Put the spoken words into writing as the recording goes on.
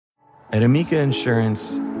At Amica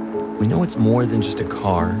Insurance, we know it's more than just a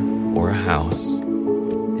car or a house.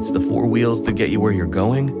 It's the four wheels that get you where you're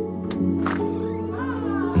going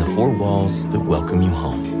and the four walls that welcome you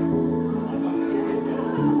home.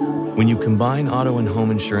 When you combine auto and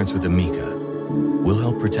home insurance with Amica, we'll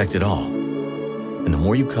help protect it all. And the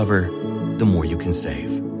more you cover, the more you can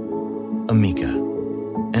save. Amica.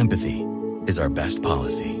 Empathy is our best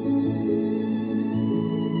policy.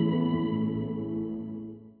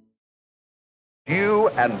 You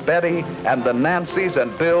and Betty and the Nancys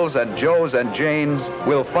and Bills and Joes and Janes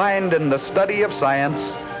will find in the study of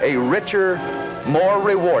science a richer, more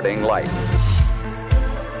rewarding life.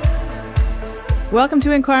 Welcome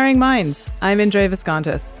to Inquiring Minds. I'm Indre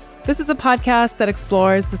Viscontis. This is a podcast that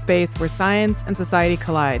explores the space where science and society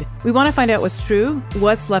collide. We want to find out what's true,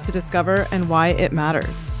 what's left to discover, and why it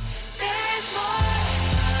matters.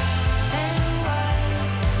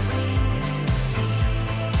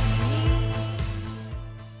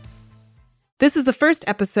 This is the first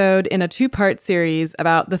episode in a two-part series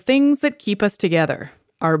about the things that keep us together,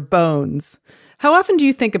 our bones. How often do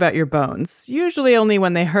you think about your bones? Usually only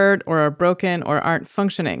when they hurt or are broken or aren't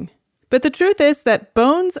functioning. But the truth is that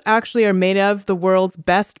bones actually are made of the world's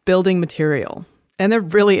best building material, and they're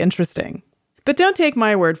really interesting. But don't take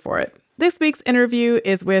my word for it. This week's interview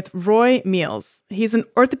is with Roy Meals. He's an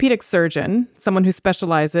orthopedic surgeon, someone who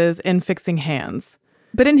specializes in fixing hands.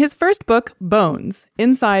 But in his first book, Bones,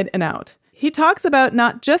 Inside and Out, he talks about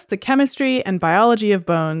not just the chemistry and biology of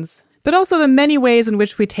bones, but also the many ways in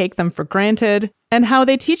which we take them for granted and how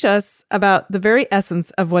they teach us about the very essence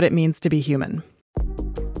of what it means to be human.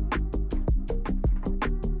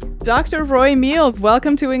 Dr. Roy Meals,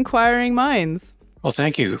 welcome to Inquiring Minds. Well,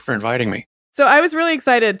 thank you for inviting me. So I was really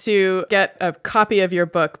excited to get a copy of your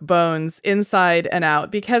book, Bones, Inside and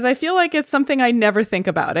Out, because I feel like it's something I never think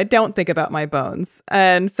about. I don't think about my bones.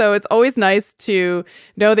 And so it's always nice to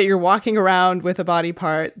know that you're walking around with a body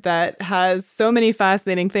part that has so many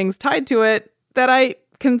fascinating things tied to it that I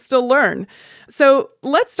can still learn. So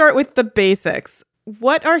let's start with the basics.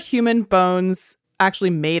 What are human bones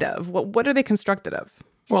actually made of? What are they constructed of?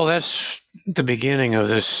 Well, that's the beginning of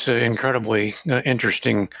this incredibly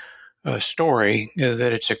interesting story,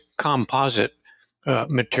 that it's a composite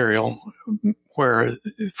material where,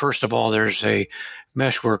 first of all, there's a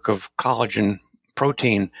meshwork of collagen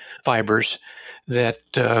protein fibers that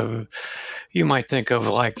you might think of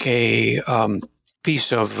like a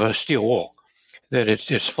piece of steel wool, that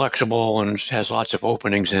it's flexible and has lots of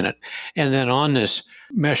openings in it. And then on this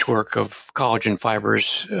meshwork of collagen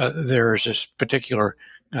fibers, there's this particular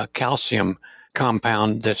calcium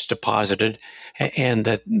compound that's deposited, and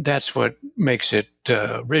that's what makes it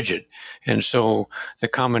rigid. And so the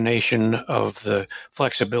combination of the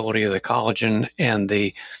flexibility of the collagen and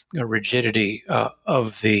the rigidity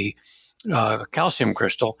of the calcium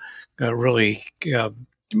crystal really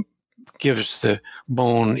gives the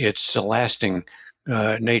bone its lasting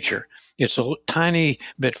nature. It's a tiny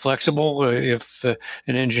bit flexible. If an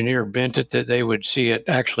engineer bent it, that they would see it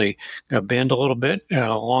actually bend a little bit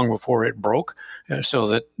long before it broke.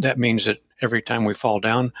 So that means that every time we fall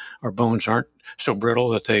down, our bones aren't so brittle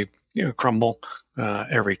that they crumble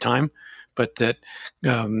every time. But that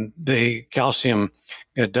the calcium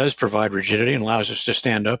does provide rigidity and allows us to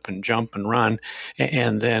stand up and jump and run.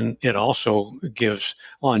 And then it also gives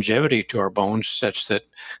longevity to our bones, such that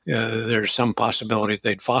there's some possibility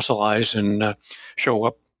they'd fossilize and show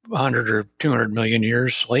up 100 or 200 million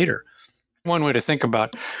years later. One way to think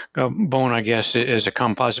about bone, I guess, as a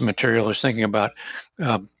composite material is thinking about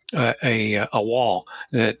a wall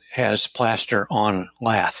that has plaster on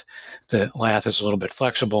lath. The lath is a little bit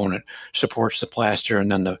flexible and it supports the plaster,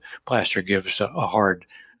 and then the plaster gives a hard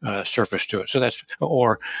surface to it. So that's,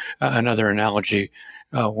 or another analogy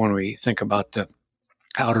when we think about the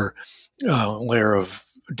outer layer of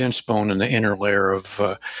dense bone and the inner layer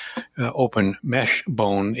of open mesh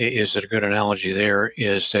bone, is a good analogy there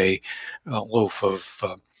is a loaf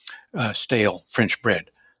of stale French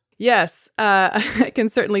bread. Yes, I can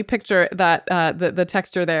certainly picture that, the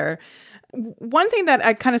texture there. One thing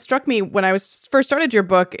that kind of struck me when I first started your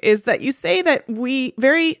book is that you say that we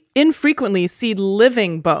very infrequently see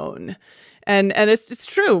living bone. And it's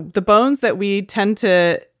true. The bones that we tend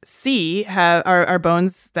to see are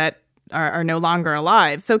bones that are no longer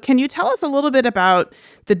alive. So can you tell us a little bit about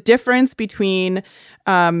the difference between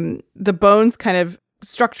the bone's kind of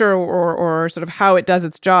structure or sort of how it does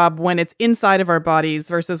its job when it's inside of our bodies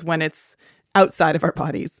versus when it's outside of our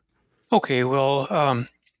bodies? Okay, well,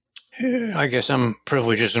 I guess I'm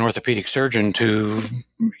privileged as an orthopedic surgeon to,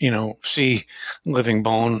 see living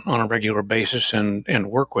bone on a regular basis and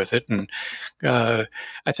work with it. And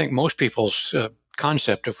I think most people's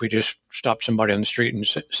concept, if we just stopped somebody on the street and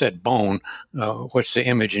said bone, what's the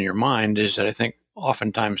image in your mind is that I think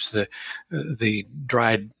oftentimes the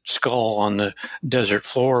dried skull on the desert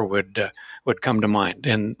floor would come to mind,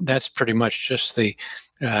 and that's pretty much just the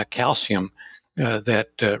calcium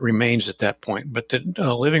that remains at that point. But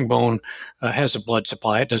the living bone has a blood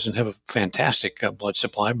supply. It doesn't have a fantastic blood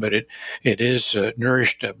supply, but it is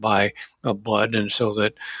nourished by blood. And so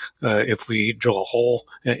that if we drill a hole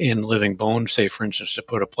in living bone, say, for instance, to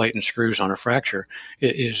put a plate and screws on a fracture,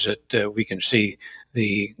 is that we can see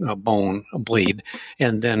the bone bleed.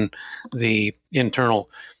 And then the internal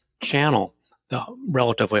channel, the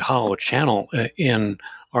relatively hollow channel in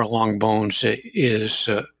our long bones is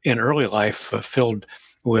in early life filled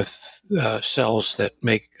with cells that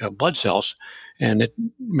make blood cells, and it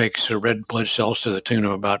makes red blood cells to the tune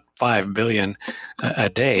of about 5 billion a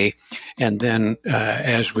day. And then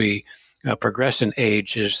as we progress in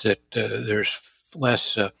age, is that there's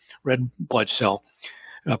less red blood cell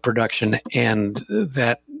production, and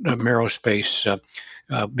that marrow space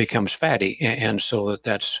becomes fatty, and so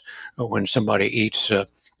that's when somebody eats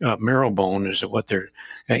marrow bone, is what they're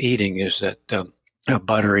eating is that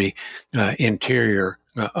buttery interior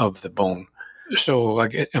of the bone. So,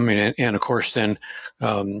 I mean, and of course, then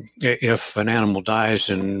if an animal dies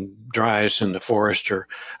and dries in the forest or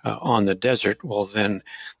on the desert, well, then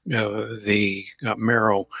the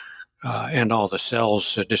marrow and all the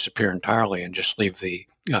cells disappear entirely and just leave the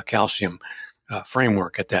calcium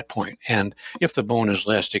framework at that point. And if the bone is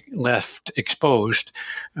left exposed,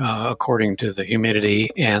 according to the humidity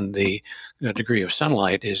and the degree of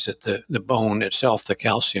sunlight, is that the bone itself, the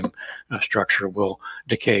calcium structure, will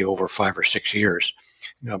decay over 5 or 6 years.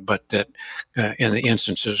 But that in the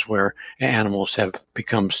instances where animals have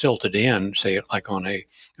become silted in, say like on a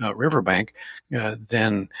riverbank,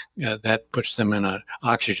 then that puts them in an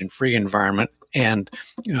oxygen-free environment, and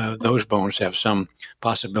those bones have some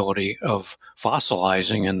possibility of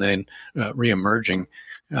fossilizing and then reemerging,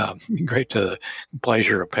 great to the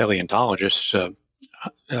pleasure of paleontologists,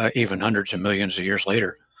 even hundreds of millions of years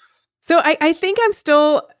later. So I think I'm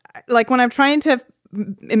still, like, when I'm trying to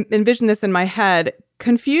envision this in my head,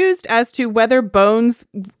 confused as to whether bones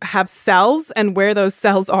have cells and where those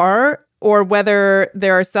cells are, or whether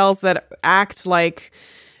there are cells that act like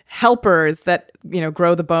helpers that,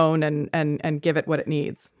 grow the bone and give it what it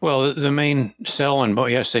needs. Well, the main cell in bone,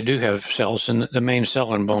 yes, they do have cells, and the main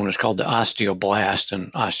cell in bone is called the osteoblast,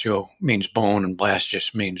 and osteo means bone and blast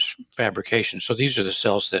just means fabrication. So these are the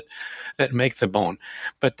cells that make the bone,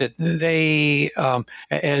 but that they,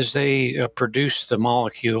 as they produce the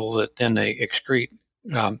molecule that then they excrete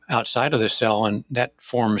outside of the cell, and that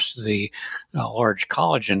forms the large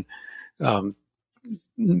collagen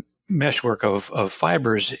meshwork of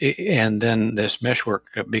fibers, and then this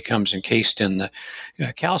meshwork becomes encased in the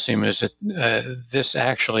calcium, is that this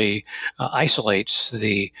actually isolates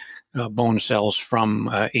the bone cells from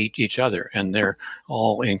each other, and they're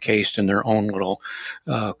all encased in their own little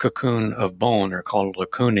cocoon of bone. They're called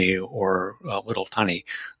lacunae, or little tiny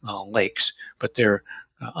lakes, but they're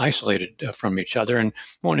isolated from each other. And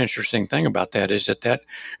one interesting thing about that is that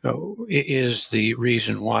is the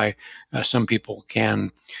reason why some people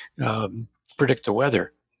can predict the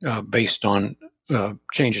weather based on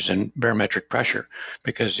changes in barometric pressure,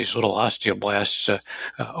 because these little osteoblasts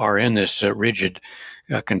are in this rigid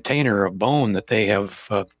container of bone that they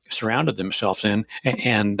have surrounded themselves in,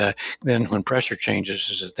 and then when pressure changes,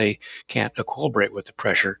 is that they can't equilibrate with the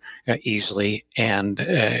pressure easily, and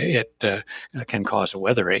it can cause a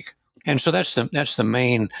weatherache. And so that's the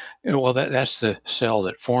main. Well, that's the cell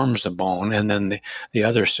that forms the bone, and then the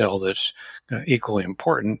other cell that's equally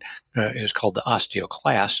important is called the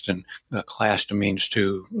osteoclast, and clast means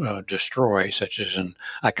to destroy, such as an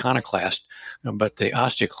iconoclast. But the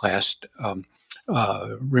osteoclast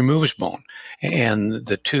removes bone, and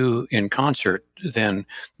the two in concert then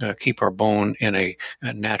keep our bone in a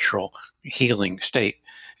natural healing state.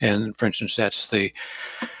 And for instance, that's the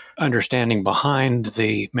understanding behind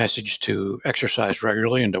the message to exercise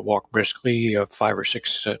regularly and to walk briskly 5 or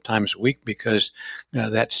 6 times a week, because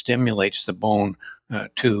that stimulates the bone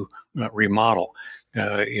to remodel.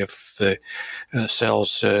 If the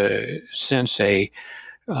cells sense a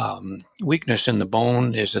weakness in the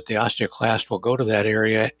bone is that the osteoclast will go to that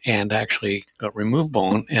area and actually remove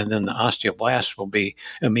bone, and then the osteoblast will be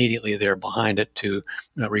immediately there behind it to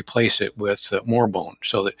replace it with more bone.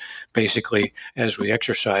 So that basically, as we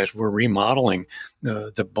exercise, we're remodeling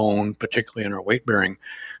the bone, particularly in our weight-bearing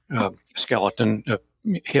skeleton,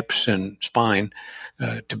 hips and spine,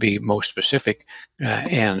 to be most specific,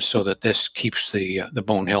 and so that this keeps the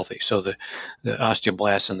bone healthy. So the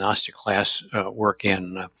osteoblasts and the osteoclasts work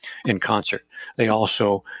in concert. They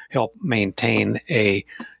also help maintain a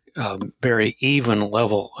very even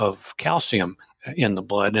level of calcium in the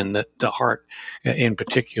blood, and that the heart in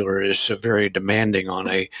particular is very demanding on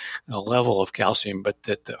a level of calcium, but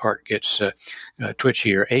that the heart gets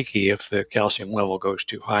twitchy or achy if the calcium level goes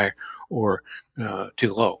too high or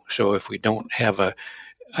too low. So if we don't have a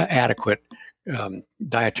adequate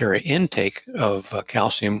dietary intake of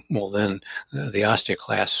calcium, well, then the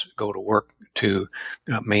osteoclasts go to work to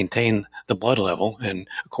maintain the blood level. And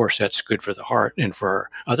of course, that's good for the heart and for our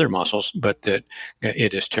other muscles, but that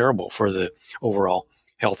it is terrible for the overall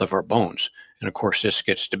health of our bones. And of course, this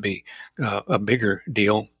gets to be a bigger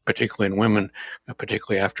deal, particularly in women,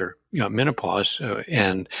 particularly after menopause,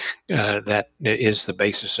 and that is the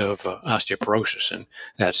basis of osteoporosis, and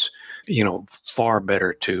that's far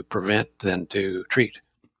better to prevent than to treat.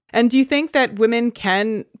 And do you think that women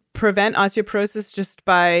can prevent osteoporosis just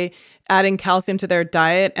by adding calcium to their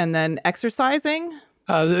diet and then exercising?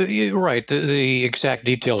 Right. The exact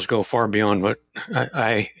details go far beyond what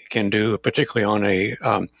I can do, particularly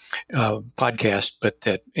on a podcast, but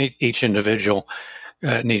that each individual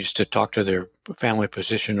needs to talk to their family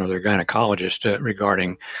physician or their gynecologist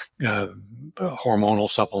regarding hormonal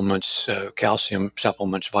supplements, calcium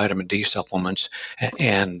supplements, vitamin D supplements,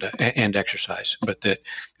 and exercise. But that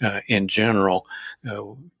in general,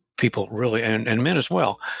 people really, and men as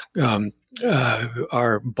well,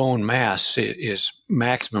 our bone mass is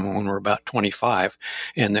maximum when we're about 25,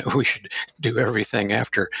 and that we should do everything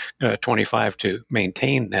after 25 to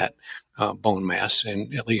maintain that bone mass,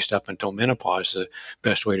 and at least up until menopause. The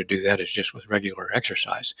best way to do that is just with regular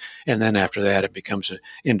exercise. And then after that, it becomes an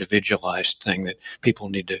individualized thing that people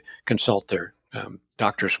need to consult their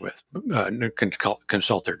doctors with,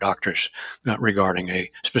 consult their doctors regarding a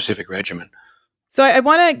specific regimen. So I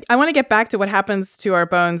want to get back to what happens to our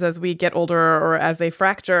bones as we get older or as they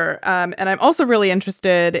fracture. And I'm also really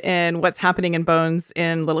interested in what's happening in bones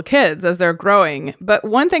in little kids as they're growing. But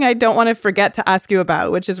one thing I don't want to forget to ask you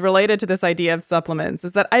about, which is related to this idea of supplements,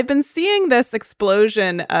 is that I've been seeing this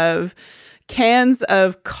explosion of cans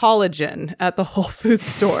of collagen at the Whole Foods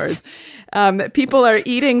stores. People are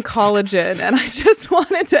eating collagen, and I just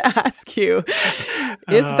wanted to ask you,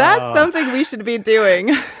 is that something we should be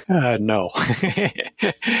doing? No.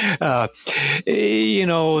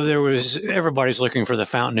 Everybody's looking for the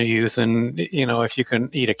fountain of youth, and if you can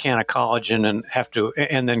eat a can of collagen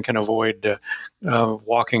and then can avoid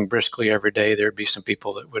walking briskly every day, there'd be some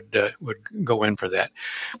people that would go in for that.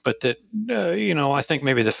 But that I think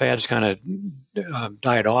maybe the fad's kind of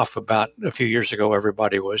died off about a few years ago.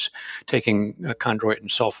 Everybody was taking chondroitin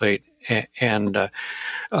sulfate and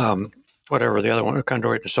whatever the other one,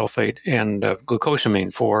 chondroitin sulfate and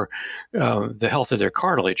glucosamine for the health of their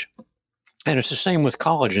cartilage. And it's the same with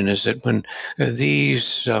collagen, is that when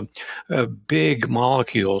these big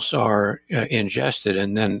molecules are ingested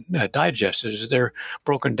and then digested, they're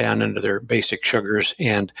broken down into their basic sugars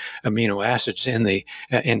and amino acids in the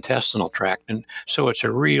intestinal tract. And so it's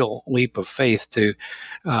a real leap of faith to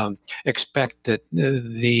expect that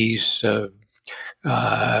these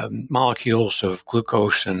molecules of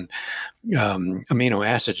glucose and amino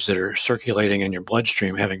acids that are circulating in your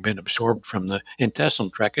bloodstream, having been absorbed from the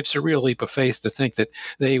intestinal tract, it's a real leap of faith to think that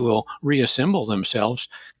they will reassemble themselves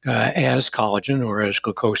as collagen or as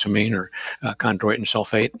glucosamine or chondroitin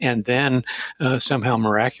sulfate, and then somehow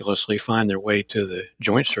miraculously find their way to the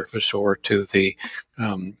joint surface or to the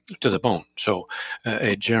bone. So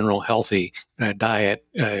a general healthy diet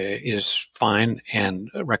is fine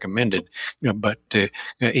and recommended, but to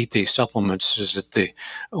eat these supplements is that the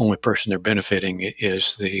only person they're benefiting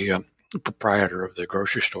is the proprietor of the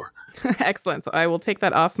grocery store. Excellent. So I will take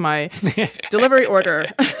that off my delivery order.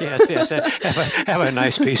 Yes. Have a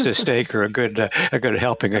nice piece of steak or a good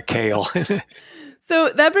helping of kale. So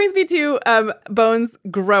that brings me to bones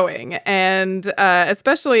growing, and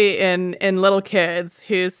especially in little kids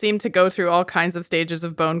who seem to go through all kinds of stages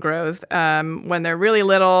of bone growth. When they're really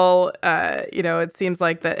little, it seems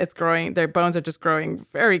like that it's growing. Their bones are just growing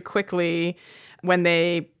very quickly. when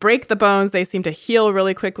they break the bones, they seem to heal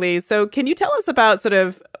really quickly. So can you tell us about sort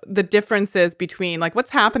of the differences between like what's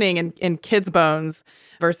happening in kids' bones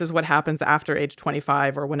versus what happens after age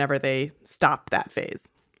 25 or whenever they stop that phase?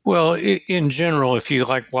 Well, in general, if you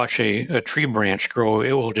watch a tree branch grow,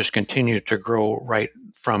 it will just continue to grow right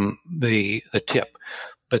from the tip.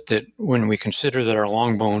 But that when we consider that our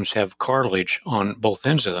long bones have cartilage on both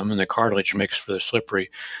ends of them, and the cartilage makes for the slippery,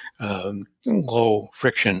 low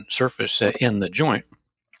friction surface in the joint,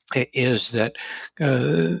 is that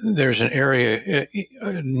there's an area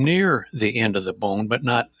near the end of the bone, but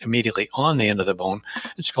not immediately on the end of the bone.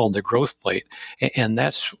 It's called the growth plate. And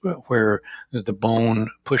that's where the bone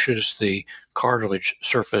pushes the cartilage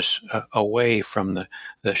surface away from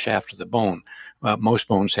the shaft of the bone. Most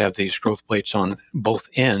bones have these growth plates on both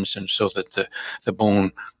ends, and so that the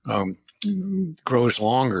bone grows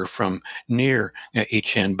longer from near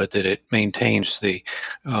each end, but that it maintains the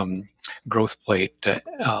growth plate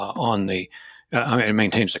on the it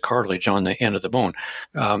maintains the cartilage on the end of the bone.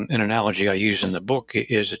 An analogy I use in the book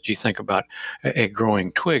is that you think about a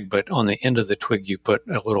growing twig, but on the end of the twig you put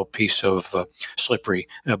a little piece of slippery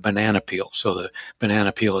banana peel. So the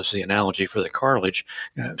banana peel is the analogy for the cartilage.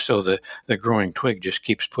 So the growing twig just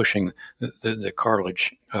keeps pushing the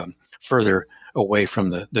cartilage further away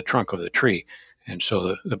from the trunk of the tree. And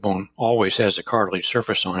so the bone always has a cartilage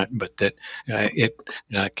surface on it, but that it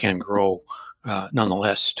can grow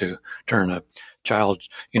nonetheless to turn a child,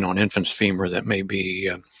 an infant's femur that may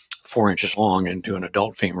be 4 inches long into an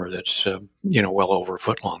adult femur that's, well over a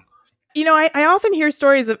foot long. I often hear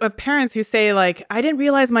stories of parents who say, like, I didn't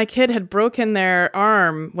realize my kid had broken their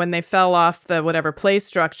arm when they fell off the whatever play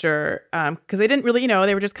structure because they didn't really,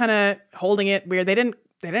 they were just kind of holding it weird. They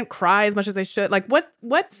didn't cry as much as they should. Like,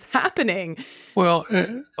 what's happening? Well,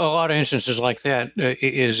 a lot of instances like that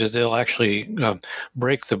is that they'll actually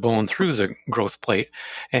break the bone through the growth plate,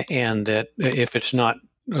 and that if it's not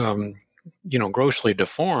grossly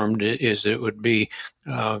deformed, it would be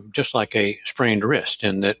just like a sprained wrist,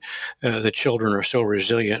 and that the children are so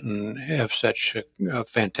resilient and have such a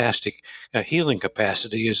fantastic healing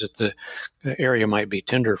capacity is that the area might be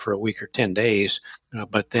tender for a week or 10 days,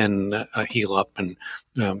 but then heal up and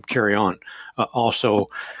carry on. Also,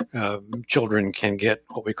 children can get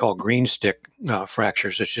what we call green stick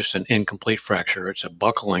fractures. It's just an incomplete fracture. It's a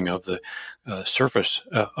buckling of the surface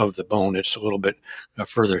of the bone. It's a little bit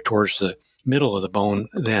further towards the middle of the bone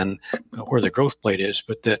than where the growth plate is,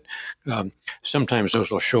 but that sometimes those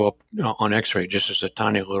will show up on x-ray just as a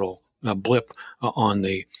tiny little blip on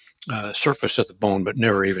the surface of the bone, but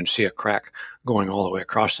never even see a crack going all the way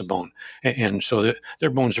across the bone. And so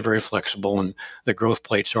their bones are very flexible, and the growth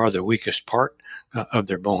plates are the weakest part of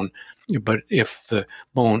their bone. But if the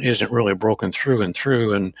bone isn't really broken through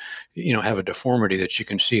and have a deformity that you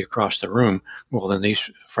can see across the room, well, then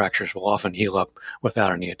these fractures will often heal up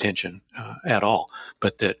without any attention at all.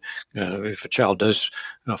 But that if a child does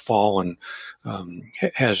fall and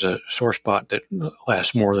has a sore spot that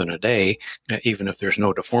lasts more than a day, even if there's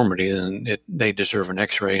no deformity, then they deserve an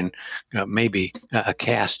x-ray and maybe a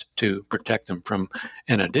cast to protect them from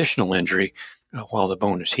an additional injury while the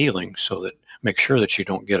bone is healing, so that make sure that you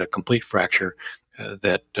don't get a complete fracture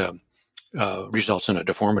that results in a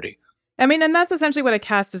deformity. I mean, and that's essentially what a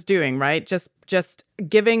cast is doing, right? Just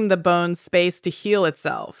giving the bone space to heal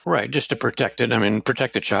itself. Right, just to protect it. I mean,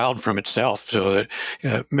 protect the child from itself, so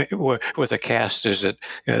that with a cast is that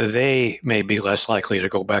they may be less likely to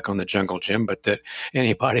go back on the jungle gym, but that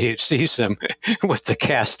anybody that sees them with the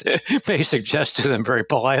cast may suggest to them very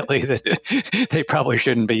politely that they probably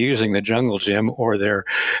shouldn't be using the jungle gym or their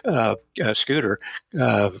scooter,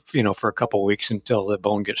 for a couple of weeks until the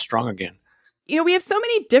bone gets strong again. We have so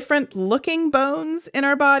many different looking bones in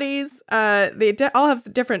our bodies. They all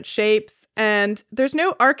have different shapes, and there's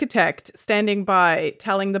no architect standing by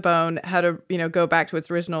telling the bone how to, go back to its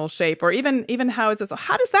original shape, or even how is this?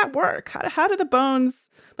 How does that work? How do the bones?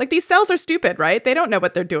 Like, these cells are stupid, right? They don't know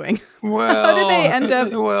what they're doing. Well, how do they end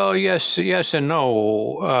up? Well, yes and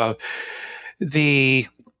no. The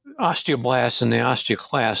osteoblasts and the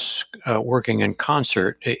osteoclasts working in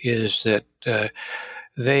concert is that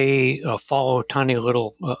they follow tiny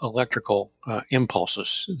little electrical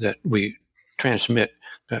impulses that we transmit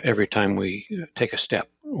every time we take a step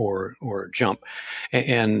or jump.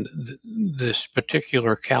 And this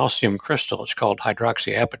particular calcium crystal, it's called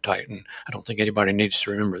hydroxyapatite, and I don't think anybody needs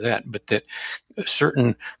to remember that, but that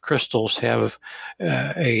certain crystals have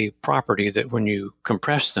a property that when you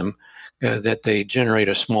compress them, that they generate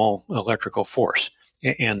a small electrical force.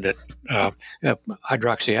 And that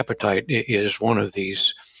hydroxyapatite is one of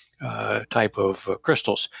these type of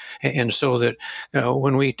crystals. And so that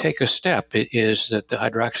when we take a step, it is that the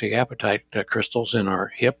hydroxyapatite crystals in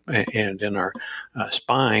our hip and in our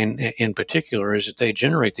spine in particular is that they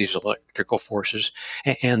generate these electrical forces,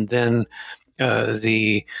 and then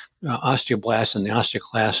the osteoblasts and the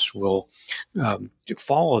osteoclasts will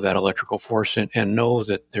follow that electrical force and know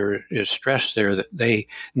that there is stress there, that they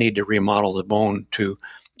need to remodel the bone to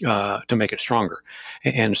make it stronger.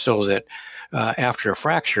 And so that after a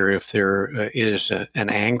fracture, if there is an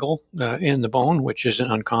angle in the bone, which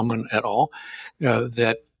isn't uncommon at all,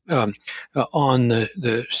 that on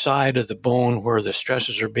the side of the bone where the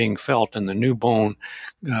stresses are being felt and the new bone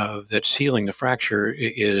that's healing the fracture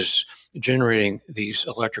is generating these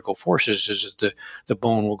electrical forces, is that the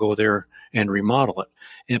bone will go there and remodel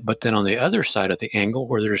it. But then on the other side of the angle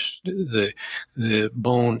where there's the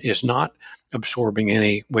bone is not absorbing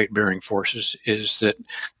any weight-bearing forces, is that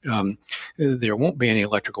there won't be any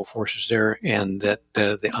electrical forces there, and that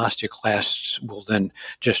the osteoclasts will then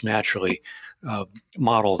just naturally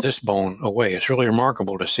model this bone away. It's really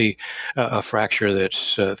remarkable to see a fracture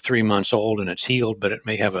that's 3 months old and it's healed, but it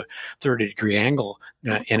may have a 30-degree angle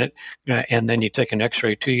in it. And then you take an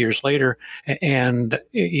x-ray 2 years later, and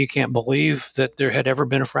you can't believe that there had ever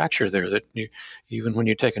been a fracture there, that even when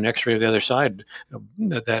you take an x-ray of the other side,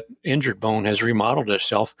 that injured bone has remodeled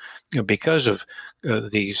itself because of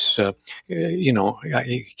these,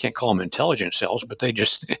 you can't call them intelligent cells, but they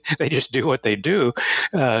just do what they do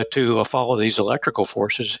to follow these electrical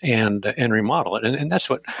forces and remodel it. And that's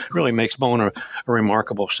what really makes bone a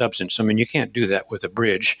remarkable substance. I mean, you can't do that with a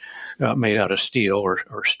bridge made out of steel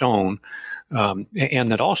or stone.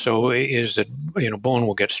 And that also is that, bone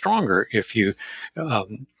will get stronger if you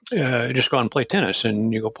just go out and play tennis,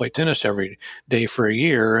 and you go play tennis every day for a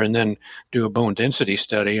year and then do a bone density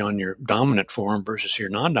study on your dominant form versus your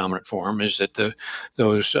non-dominant form, is that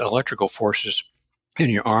those electrical forces in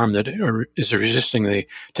your arm that is resisting the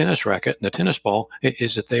tennis racket and the tennis ball,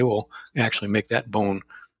 is that they will actually make that bone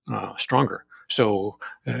stronger. So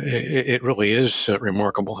it really is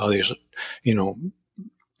remarkable how these,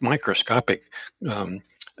 microscopic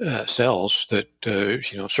cells that,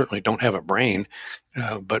 certainly don't have a brain,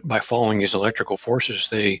 but by following these electrical forces,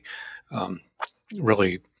 they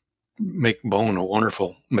really make bone a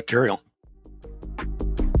wonderful material.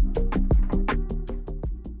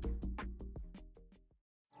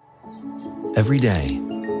 Every day,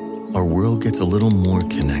 our world gets a little more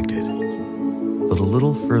connected, but a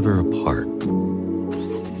little further apart.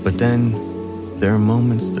 But then, there are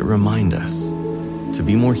moments that remind us to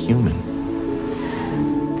be more human.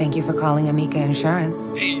 Thank you for calling Amica Insurance.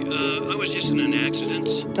 Hey, I was just in an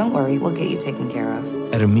accident. Don't worry, we'll get you taken care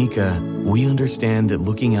of. At Amica, we understand that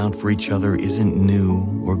looking out for each other isn't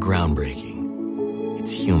new or groundbreaking.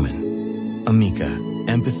 It's human. Amica,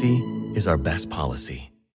 empathy is our best policy.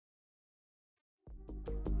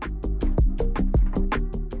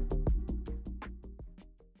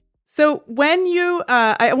 So when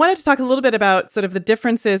I wanted to talk a little bit about sort of the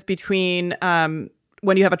differences between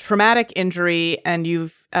when you have a traumatic injury and you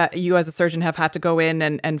as a surgeon have had to go in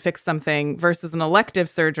and fix something versus an elective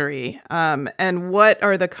surgery, and what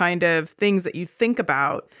are the kind of things that you think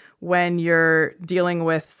about when you're dealing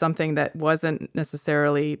with something that wasn't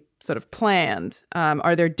necessarily sort of planned?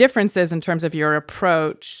 Are there differences in terms of your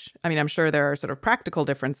approach? I mean, I'm sure there are sort of practical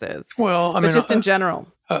differences. Well, but just in general.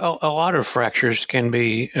 A lot of fractures can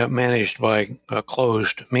be managed by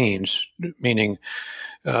closed means, meaning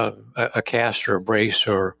a cast or a brace,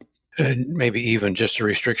 or maybe even just a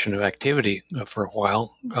restriction of activity for a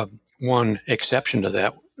while. One exception to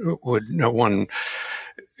that one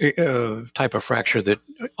type of fracture that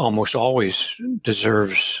almost always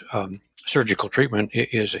deserves surgical treatment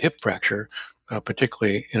is a hip fracture,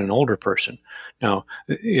 particularly in an older person. Now,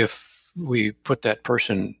 if we put that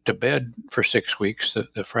person to bed for 6 weeks,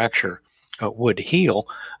 the fracture would heal,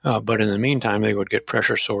 but in the meantime, they would get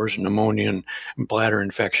pressure sores and pneumonia and bladder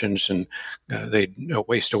infections, and they'd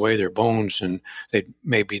waste away their bones, and they'd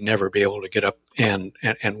maybe never be able to get up and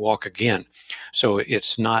walk again. So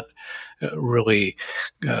it's not really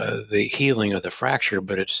the healing of the fracture,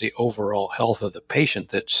 but it's the overall health of the patient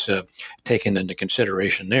that's taken into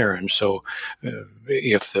consideration there. And so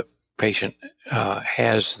if the patient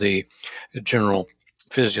has the general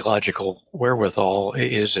physiological wherewithal,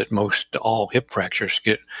 is that most all hip fractures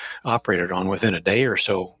get operated on within a day or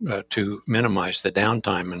so to minimize the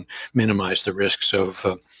downtime and minimize the risks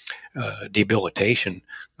of debilitation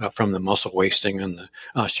from the muscle wasting and the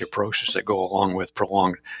osteoporosis that go along with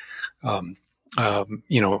prolonged time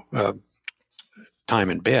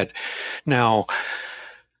in bed. Now,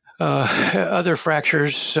 other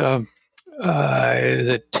fractures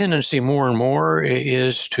the tendency more and more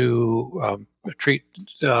is to treat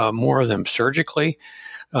more of them surgically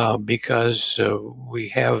because we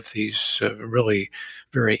have these really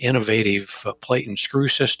very innovative plate and screw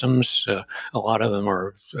systems. A lot of them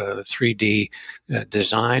are 3D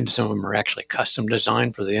designed. Some of them are actually custom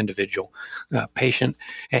designed for the individual patient,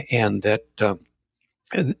 and that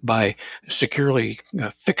by securely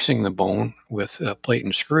fixing the bone with plate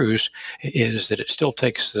and screws is that it still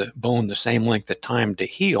takes the bone the same length of time to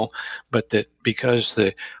heal, but that because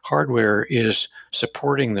the hardware is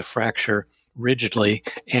supporting the fracture rigidly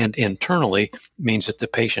and internally means that the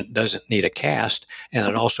patient doesn't need a cast, and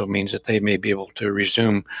it also means that they may be able to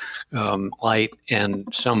resume light and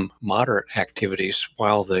some moderate activities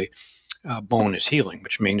while the bone is healing,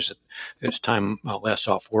 which means that it's time less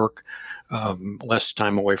off work, less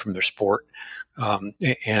time away from their sport,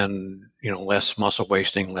 and less muscle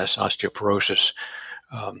wasting, less osteoporosis,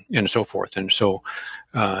 and so forth. And so,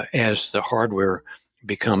 as the hardware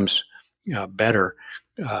becomes better,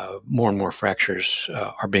 more and more fractures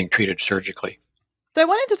are being treated surgically. So I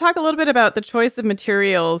wanted to talk a little bit about the choice of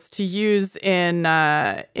materials to use in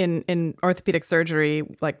orthopedic surgery,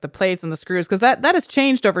 like the plates and the screws, because that has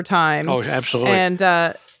changed over time. Oh, absolutely. And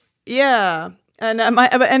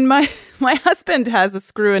my husband has a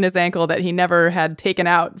screw in his ankle that he never had taken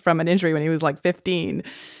out from an injury when he was like 15.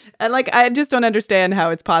 And I just don't understand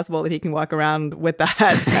how it's possible that he can walk around with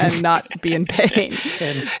that and not be in pain.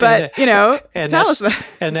 Tell us that.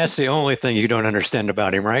 And that's the only thing you don't understand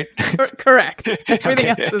about him, right? Correct. Everything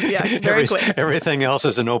else is, very clear. Everything else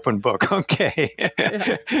is an open book. Okay.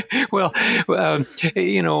 Yeah. Well,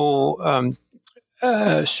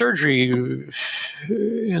 surgery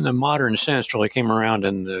in the modern sense really came around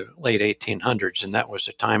in the late 1800s, and that was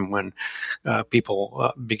a time when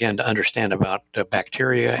people began to understand about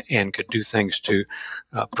bacteria and could do things to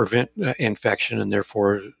prevent infection, and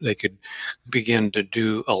therefore they could begin to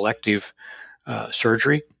do elective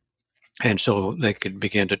surgery. And so they could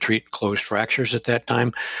begin to treat closed fractures at that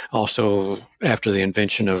time. Also, after the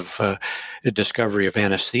invention of the discovery of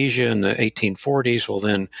anesthesia in the 1840s, well,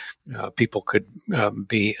 then people could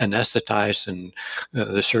be anesthetized, and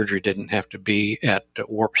the surgery didn't have to be at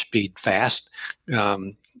warp speed fast.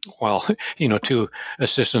 While two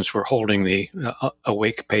assistants were holding the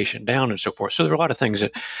awake patient down and so forth. So there are a lot of things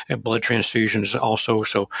that blood transfusions also.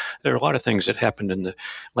 So there are a lot of things that happened in the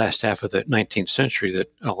last half of the 19th century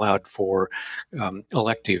that allowed for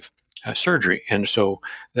elective surgery. And so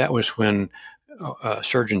that was when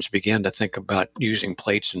surgeons began to think about using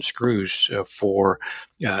plates and screws for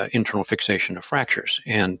internal fixation of fractures.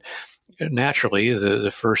 And naturally, the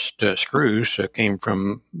first screws came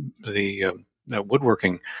from the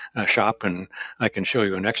woodworking shop, and I can show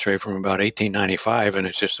you an x-ray from about 1895, and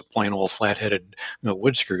it's just a plain old flat-headed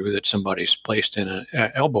wood screw that somebody's placed in an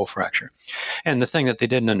elbow fracture. And the thing that they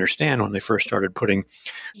didn't understand when they first started putting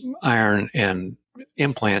iron and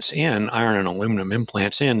aluminum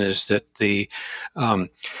implants in, is that the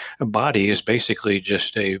body is basically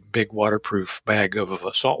just a big waterproof bag of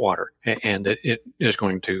salt water, and that it is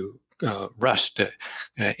going to rust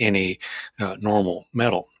any normal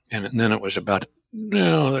metal. And then it was about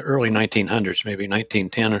the early 1900s, maybe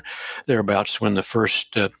 1910 or thereabouts, when the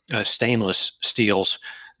first stainless steels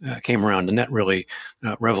came around, and that really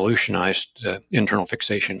revolutionized internal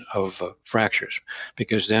fixation of fractures,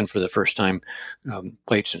 because then for the first time,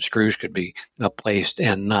 plates and screws could be placed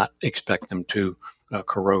and not expect them to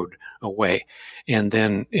corrode away. And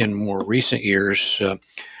then in more recent years,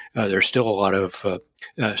 there's still a lot of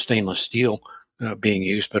stainless steel being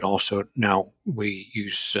used, but also now we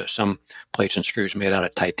use some plates and screws made out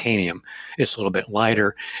of titanium. It's a little bit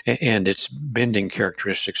lighter, and its bending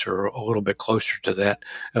characteristics are a little bit closer to that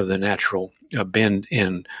of the natural bend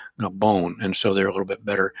in bone, and so they're a little bit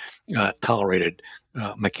better tolerated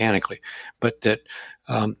mechanically. But that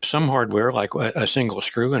some hardware, like a single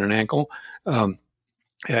screw in an ankle,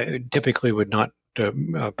 typically would not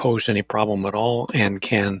pose any problem at all and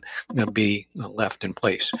can be left in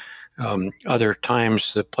place. Other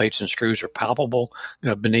times the plates and screws are palpable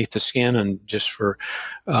beneath the skin, and just for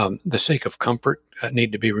the sake of comfort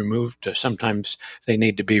need to be removed. Sometimes they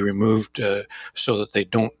need to be removed so that they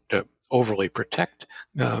don't overly protect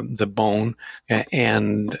the bone.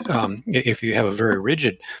 And if you have a very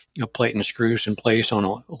rigid plate and screws in place on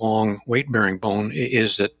a long weight-bearing bone,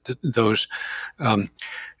 is that those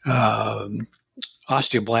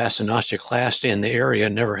osteoblasts and osteoclasts in the area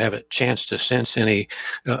never have a chance to sense any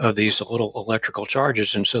of these little electrical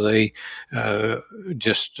charges, and so they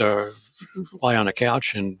just lie on a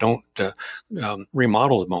couch and don't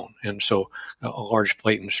remodel the bone. And so a large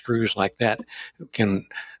plate and screws like that can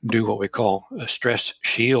do what we call a stress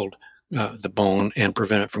shield the bone and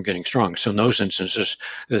prevent it from getting strong. So in those instances,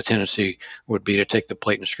 the tendency would be to take the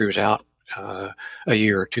plate and screws out a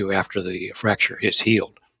year or two after the fracture is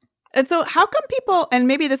healed. And so how come people, and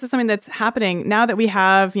maybe this is something that's happening now that we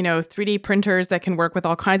have, 3D printers that can work with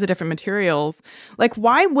all kinds of different materials, like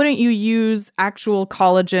why wouldn't you use actual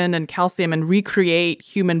collagen and calcium and recreate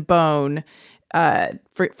human bone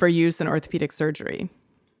for use in orthopedic surgery?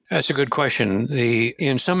 That's a good question.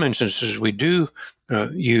 In some instances, we do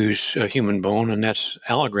use human bone, and that's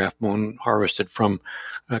allograft bone harvested from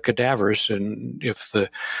cadavers. And if the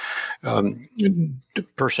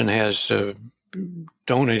person has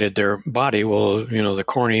donated their body, well, the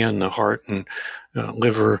cornea and the heart and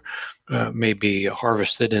liver may be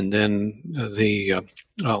harvested, and then the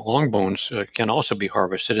long bones can also be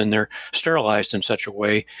harvested, and they're sterilized in such a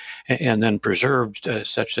way and then preserved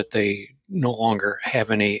such that they no longer have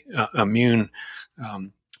any immune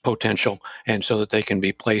potential, and so that they can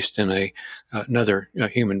be placed in another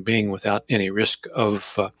human being without any risk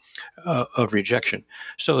of rejection.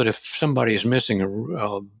 So that if somebody is missing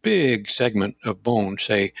a big segment of bone,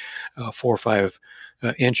 say 4 or 5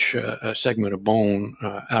 inch segment of bone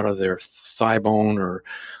out of their thigh bone or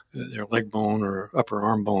their leg bone or upper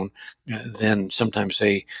arm bone, then sometimes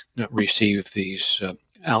they receive these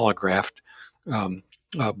allograft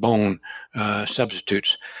bone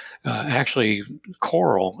substitutes. Actually,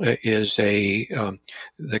 coral is the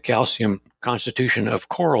calcium constitution of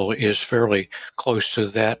coral is fairly close to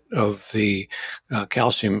that of the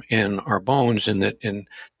calcium in our bones, and that in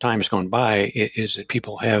times gone by is that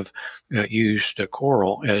people have used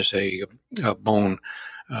coral as a bone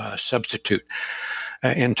substitute.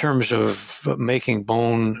 In terms of making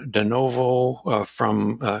bone de novo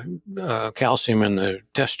from calcium in the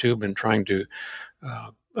test tube and trying to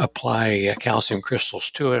apply calcium crystals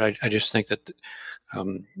to it, I just think that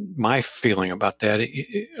my feeling about that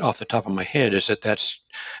off the top of my head is that that's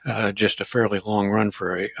just a fairly long run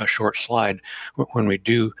for a short slide when we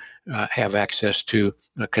do have access to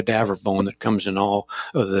a cadaver bone that comes in all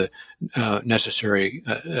of the necessary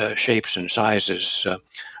shapes and sizes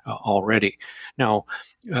already. Now,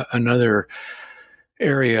 another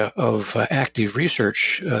area of active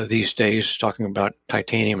research these days, talking about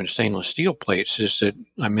titanium and stainless steel plates, is that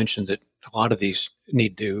I mentioned that a lot of these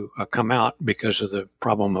need to come out because of the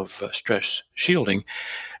problem of stress shielding,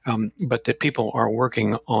 but that people are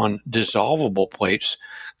working on dissolvable plates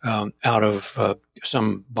out of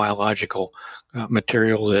some biological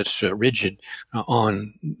material that's rigid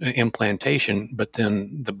on implantation, but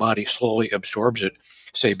then the body slowly absorbs it,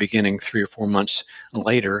 say beginning 3 or 4 months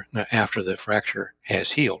later after the fracture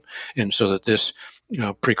has healed. And so that this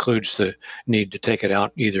precludes the need to take it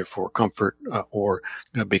out either for comfort or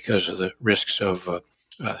because of the risks of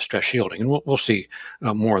stress shielding. And we'll see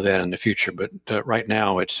more of that in the future. But right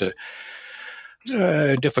now it's a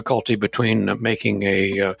difficulty between making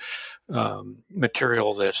a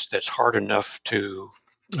material that's hard enough to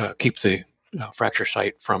keep the fracture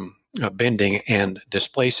site from bending and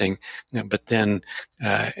displacing, but then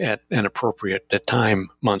at an appropriate time,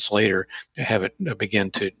 months later, have it begin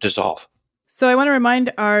to dissolve. So I want to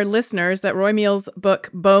remind our listeners that Roy Meals' book,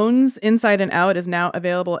 Bones, Inside and Out, is now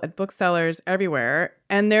available at booksellers everywhere.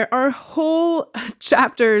 And there are whole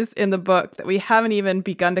chapters in the book that we haven't even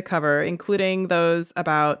begun to cover, including those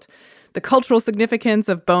about the cultural significance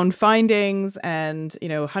of bone findings and,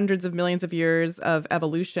 hundreds of millions of years of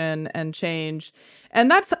evolution and change.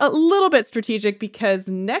 And that's a little bit strategic because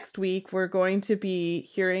next week we're going to be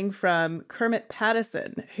hearing from Kermit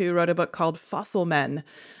Pattison, who wrote a book called Fossil Men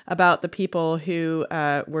about the people who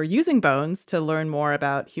were using bones to learn more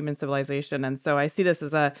about human civilization. And so I see this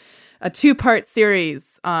as a 2-part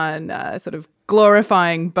series on sort of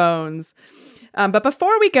glorifying bones. But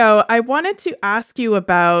before we go, I wanted to ask you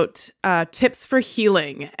about tips for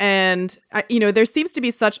healing. And, there seems to be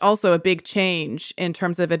such also a big change in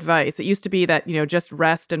terms of advice. It used to be that, just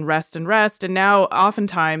rest and rest and rest. And now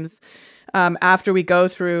oftentimes after we go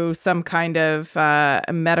through some kind of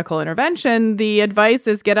medical intervention, the advice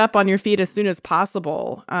is get up on your feet as soon as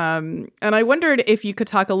possible. And I wondered if you could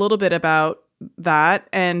talk a little bit about that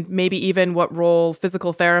and maybe even what role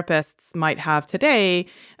physical therapists might have today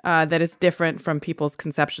that is different from people's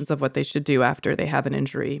conceptions of what they should do after they have an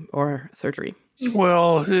injury or surgery.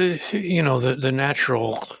 Well, the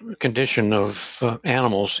natural condition of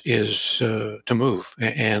animals is to move,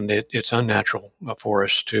 and it's unnatural for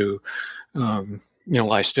us to,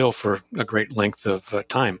 lie still for a great length of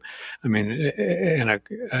time. I mean, and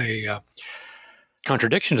a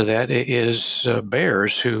contradiction to that is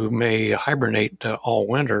bears who may hibernate all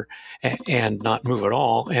winter and not move at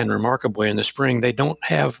all. And remarkably, in the spring, they don't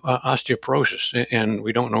have osteoporosis. And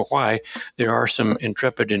we don't know why. There are some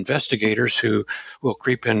intrepid investigators who will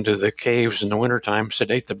creep into the caves in the wintertime,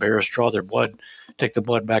 sedate the bears, draw their blood, take the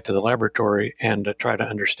blood back to the laboratory, and try to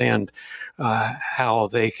understand how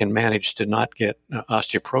they can manage to not get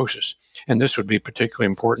osteoporosis. And this would be particularly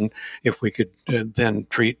important if we could then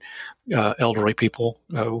treat elderly people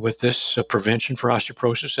with this prevention for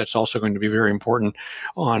osteoporosis. That's also going to be very important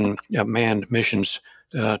on manned missions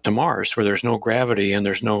to Mars, where there's no gravity and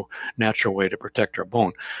there's no natural way to protect our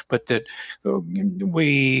bone, but that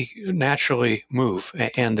we naturally move,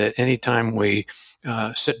 and that anytime we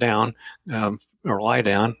sit down or lie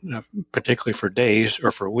down, particularly for days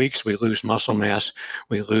or for weeks, we lose muscle mass,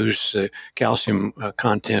 we lose calcium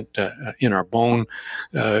content in our bone,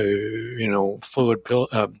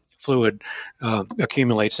 fluid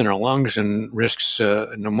accumulates in our lungs and risks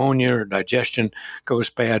pneumonia or digestion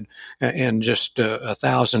goes bad, and just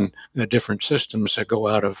 1,000 different systems that go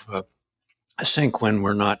out of sync when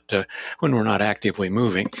we're not actively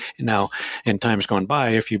moving. Now, in times gone by,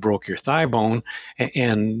 if you broke your thigh bone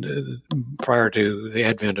and prior to the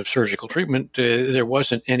advent of surgical treatment, there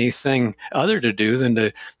wasn't anything other to do than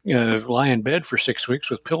to lie in bed for 6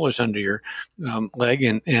 weeks with pillows under your leg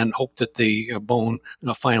and hope that the bone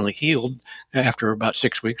finally healed after about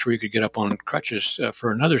 6 weeks, where you could get up on crutches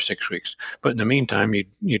for another 6 weeks. But in the meantime,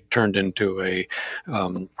 you turned into a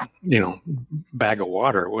bag of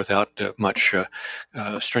water without much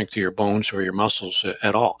strength to your bones or your muscles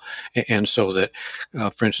at all. And so that,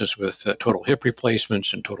 for instance, with total hip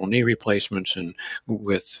replacements and total knee replacements, and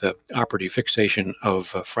with operative fixation of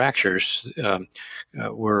fractures,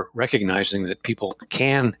 we're recognizing that people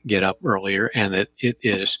can get up earlier, and that it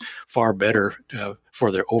is far better for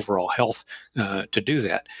their overall health to do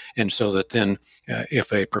that. And so that then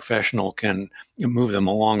if a professional can move them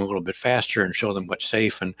along a little bit faster and show them what's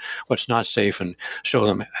safe and what's not safe, and show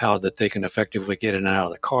them how that they can effectively get in and out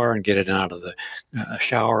of the car and get in and out of the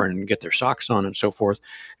shower and get their socks on and so forth,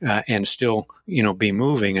 and still, be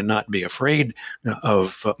moving and not be afraid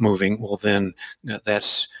of moving, well, then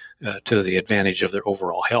that's to the advantage of their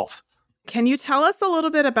overall health. Can you tell us a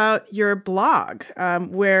little bit about your blog,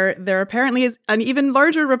 where there apparently is an even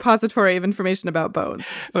larger repository of information about bones?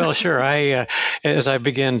 Well, sure. As I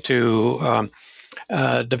began to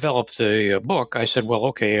develop the book, I said, well,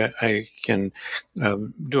 okay, I can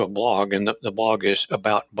do a blog, and the blog is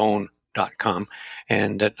aboutbone.com,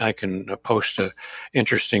 and that I can post an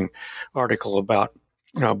interesting article about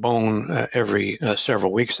bone every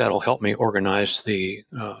several weeks. That'll help me organize the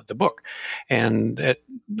book. And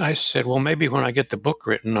I said, well, maybe when I get the book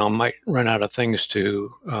written, I might run out of things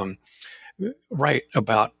to write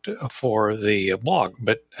about for the blog.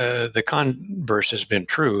 But the converse has been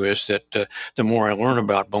true, is that the more I learn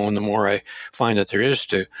about bone, the more I find that there is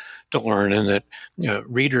to learn, and that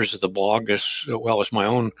readers of the blog, as well as my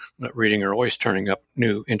own reading, are always turning up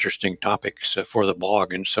new interesting topics for the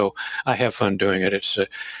blog. And so I have fun doing it. It's a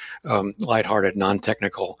lighthearted,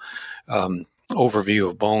 non-technical overview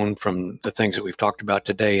of bone, from the things that we've talked about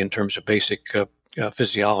today in terms of basic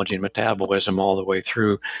physiology and metabolism, all the way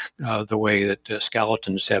through the way that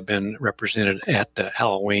skeletons have been represented at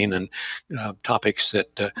Halloween, and topics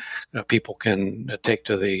that people can take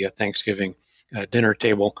to the Thanksgiving dinner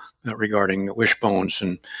table regarding wishbones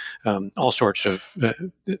and all sorts of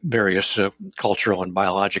various cultural and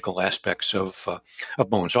biological aspects of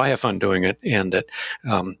bone. So I have fun doing it, and that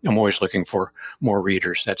I'm always looking for more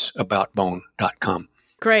readers. That's aboutbone.com.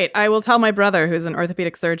 Great. I will tell my brother, who's an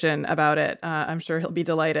orthopedic surgeon, about it. I'm sure he'll be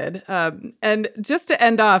delighted. And just to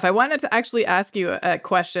end off, I wanted to actually ask you a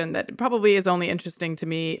question that probably is only interesting to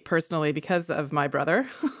me personally because of my brother.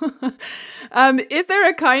 Is there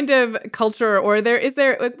a kind of culture, or is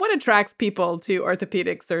there what attracts people to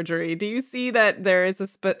orthopedic surgery? Do you see that there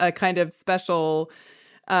is a kind of special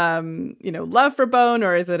love for bone,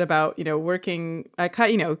 or is it about, working,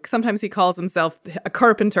 sometimes he calls himself a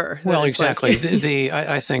carpenter. Well, exactly.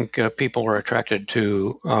 I think people are attracted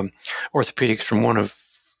to orthopedics from one of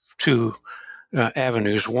two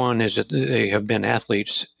avenues. One is that they have been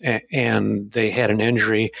athletes and they had an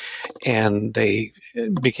injury and they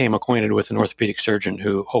became acquainted with an orthopedic surgeon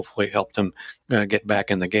who hopefully helped them get back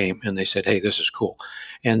in the game. And they said, hey, this is cool.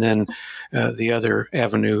 And then the other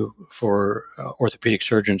avenue for orthopedic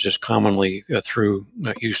surgeons is commonly through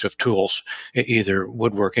use of tools, either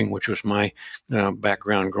woodworking, which was my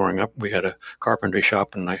background growing up. We had a carpentry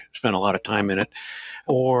shop and I spent a lot of time in it,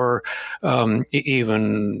 or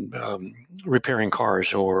even repairing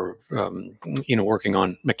cars or, working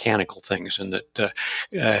on mechanical things. And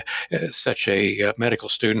that such a medical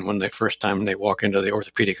student, when the first time they walk into the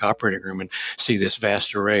orthopedic operating room and see this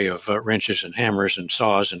vast array of wrenches and hammers and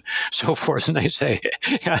saws and so forth, and they say,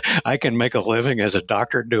 I can make a living as a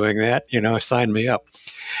doctor doing that, sign me up.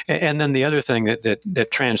 And then the other thing that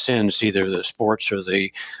transcends either the sports or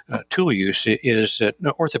the tool use is that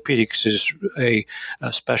orthopedics is a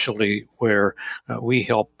specialty where we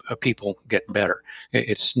help people get better.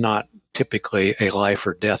 It's not typically a life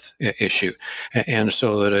or death issue. And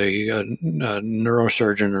so that a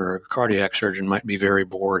neurosurgeon or a cardiac surgeon might be very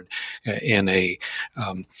bored in a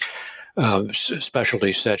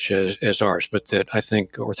specialty such as ours, but that I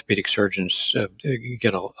think orthopedic surgeons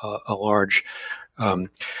get a large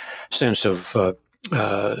sense of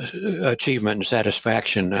achievement and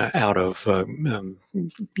satisfaction out of,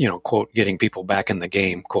 quote, getting people back in the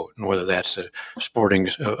game, quote, and whether that's a sporting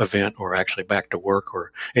event or actually back to work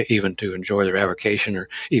or even to enjoy their avocation or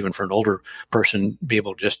even for an older person, be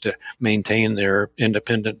able just to maintain their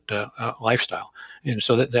independent lifestyle. And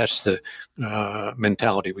so that's the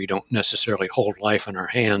mentality. We don't necessarily hold life in our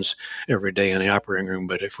hands every day in the operating room,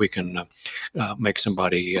 but if we can make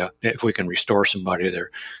somebody, if we can restore somebody to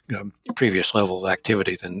their previous level of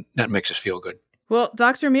activity, then that makes us feel good. Well,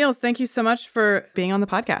 Dr. Meals, thank you so much for being on the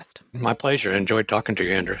podcast. My pleasure. I enjoyed talking to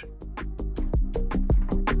you, Andrew.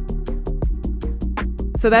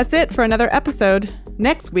 So that's it for another episode.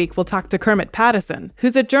 Next week, we'll talk to Kermit Pattison,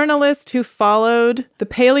 who's a journalist who followed the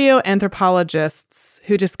paleoanthropologists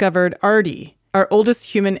who discovered Ardi, our oldest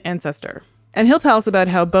human ancestor. And he'll tell us about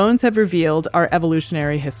how bones have revealed our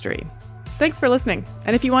evolutionary history. Thanks for listening.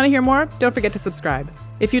 And if you want to hear more, don't forget to subscribe.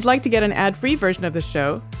 If you'd like to get an ad-free version of the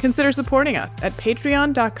show, consider supporting us at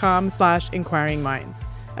patreon.com/inquiringminds.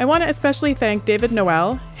 I want to especially thank David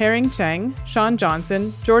Noel, Herring Cheng, Sean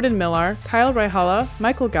Johnson, Jordan Millar, Kyle Raihala,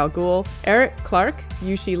 Michael Galgul, Eric Clark,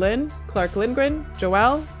 Yushi Lin, Clark Lindgren,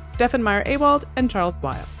 Joel, Stefan Meyer-Ewald, and Charles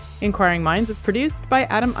Blyle. Inquiring Minds is produced by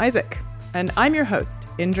Adam Isaac. And I'm your host,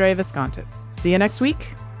 Indre Viscontis. See you next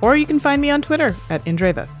week. Or you can find me on Twitter at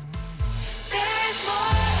IndreVis.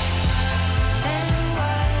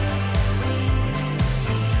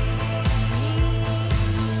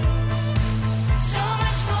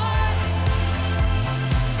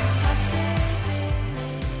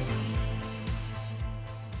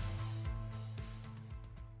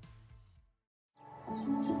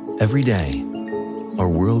 Every day, our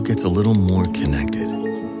world gets a little more connected,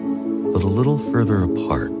 but a little further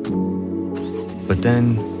apart. But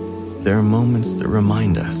then, there are moments that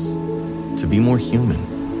remind us to be more human.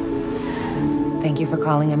 Thank you for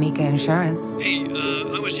calling Amica Insurance. Hey,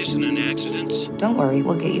 I was just in an accident. Don't worry,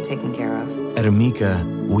 we'll get you taken care of. At Amica,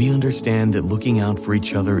 we understand that looking out for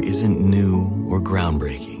each other isn't new or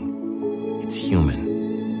groundbreaking. It's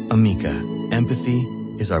human. Amica, empathy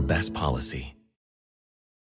is our best policy.